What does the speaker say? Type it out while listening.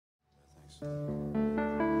Pass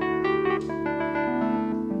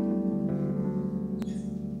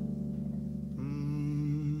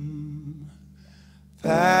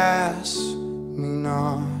me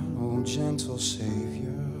not, O gentle Savior.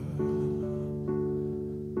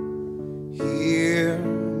 Hear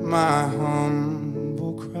my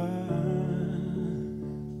humble cry.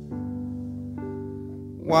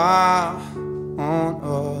 While on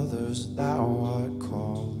others thou art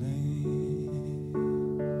calling,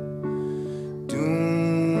 do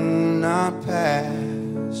not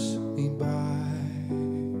pass me by.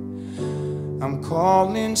 I'm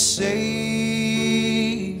calling Savior,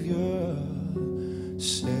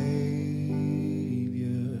 Savior,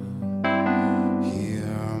 hear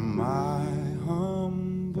my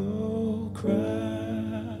humble cry.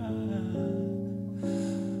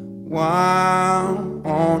 While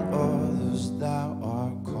on others thou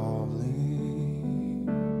art calling,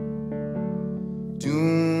 do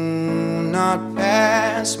not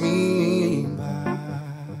pass me by.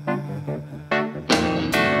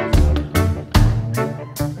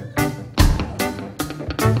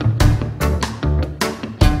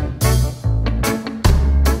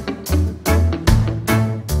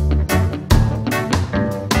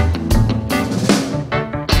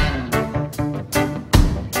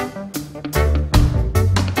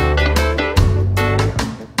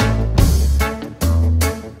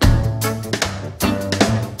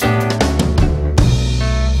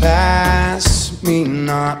 Pass me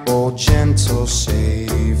not, O gentle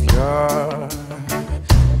Savior.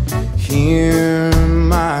 Hear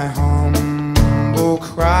my humble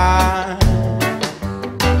cry.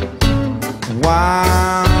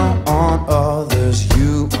 While on others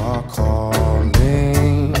you are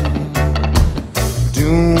calling,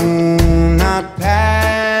 do not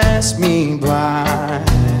pass me by.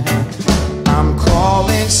 I'm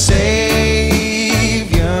calling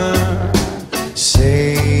Savior, Savior,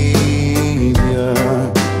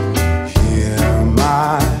 hear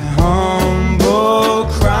my humble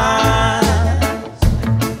cry.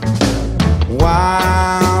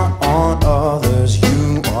 While on others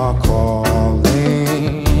you are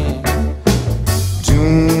calling, do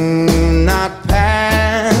not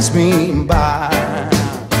pass me by.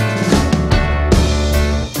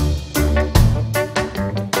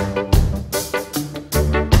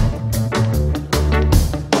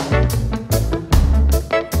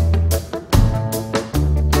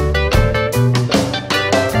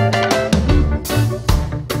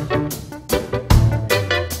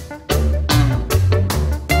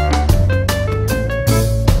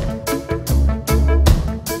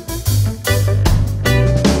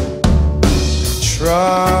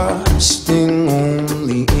 Trusting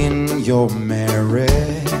only in your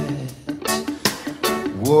merit,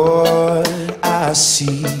 would I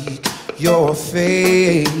seek your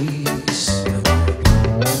face.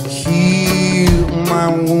 Heal my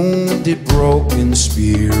wounded, broken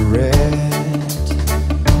spirit.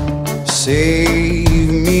 Save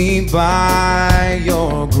me by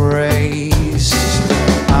your grace.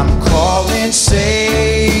 I'm calling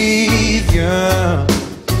Savior,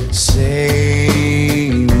 Savior,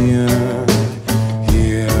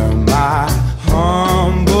 hear my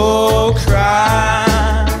humble cry.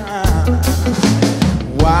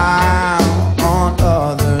 While on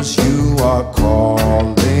others you are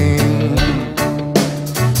calling,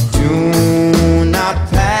 do not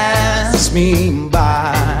pass me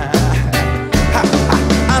by.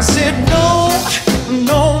 I said no,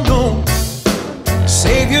 no, no,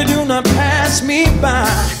 Savior, do not pass me by.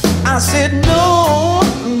 I said no,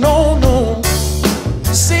 no, no,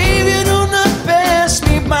 Savior, do not pass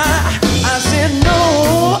me by. I said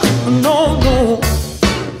no, no, no,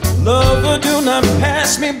 lover, do not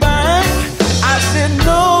pass me by. I said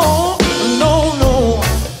no, no, no,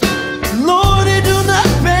 Lordy, do not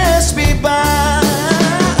pass me by.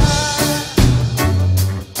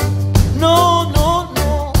 No, no,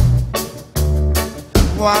 no,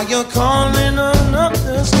 while you're calling on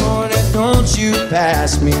others, Lord, don't you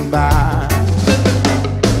pass me by.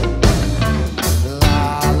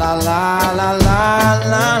 La la la la la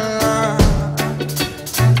la,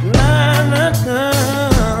 la la la.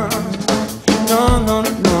 No, no,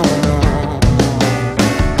 no, no.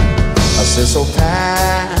 I said, so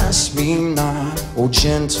pass me not, O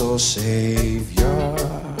gentle Savior.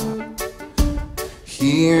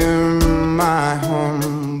 Hear my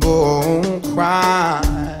humble cry.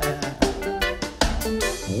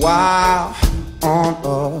 While on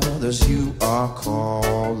others you are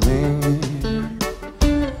calling,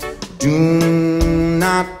 do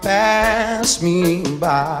not pass me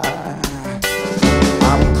by.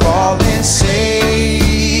 I'm calling Savior,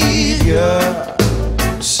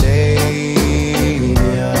 Savior.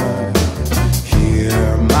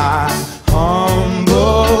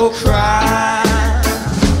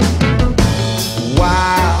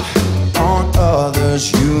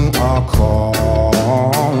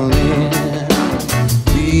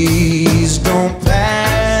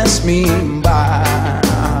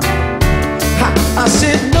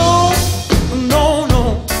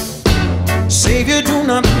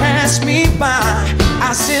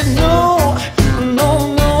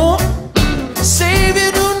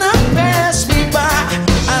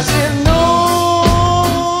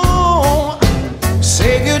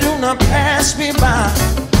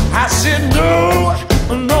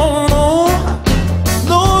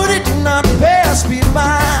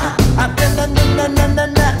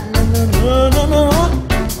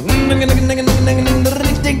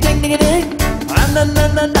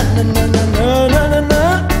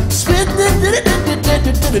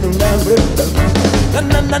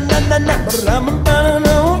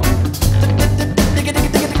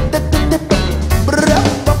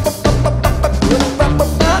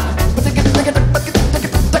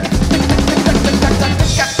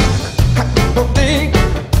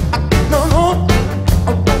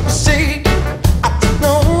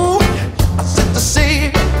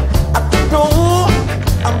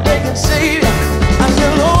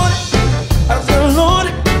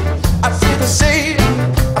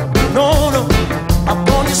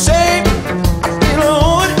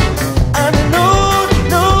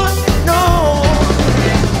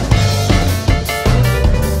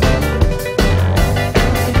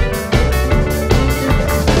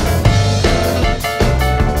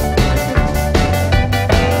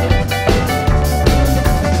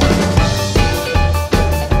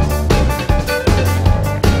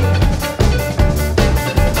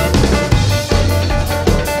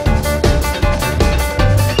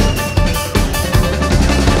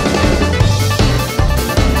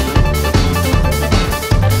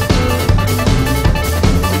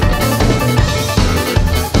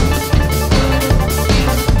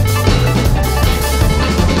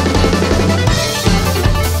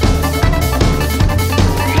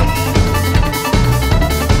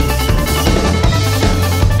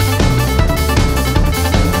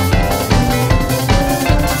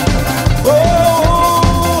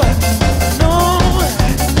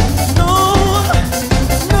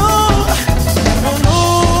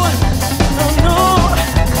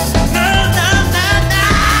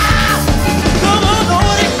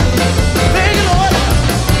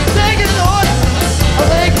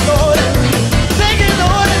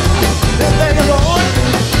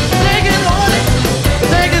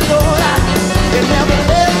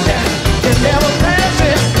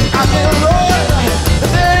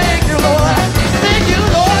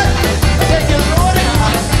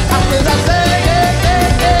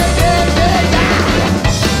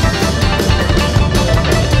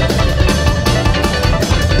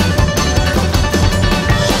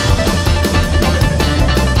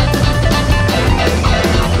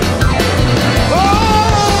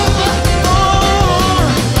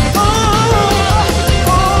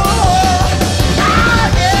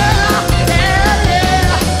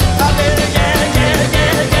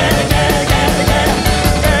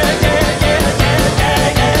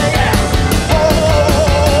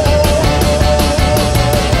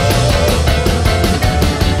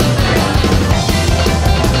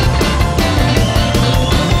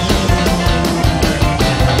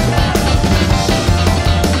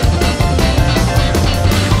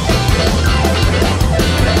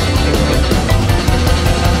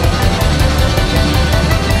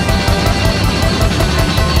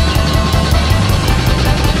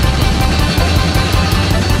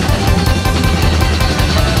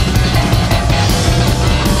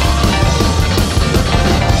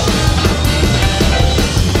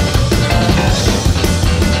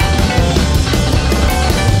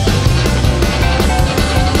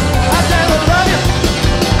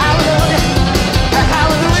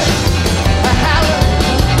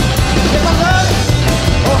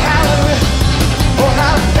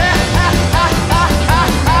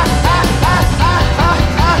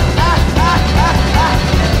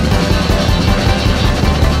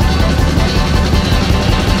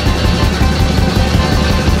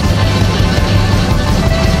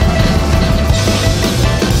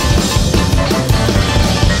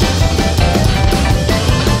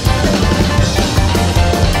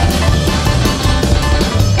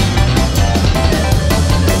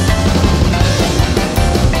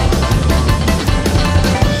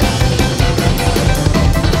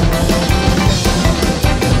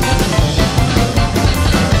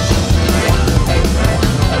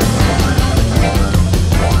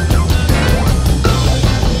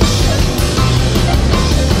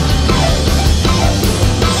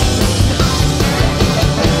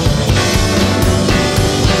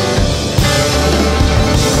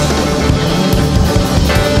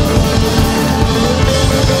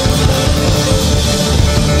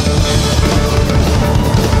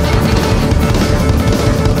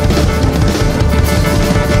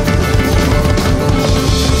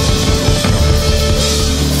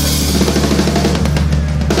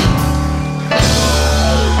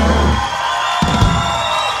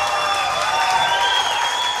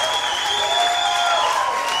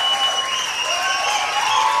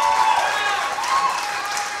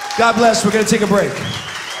 God bless. We're going to take a break.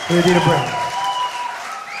 We're going to need a break.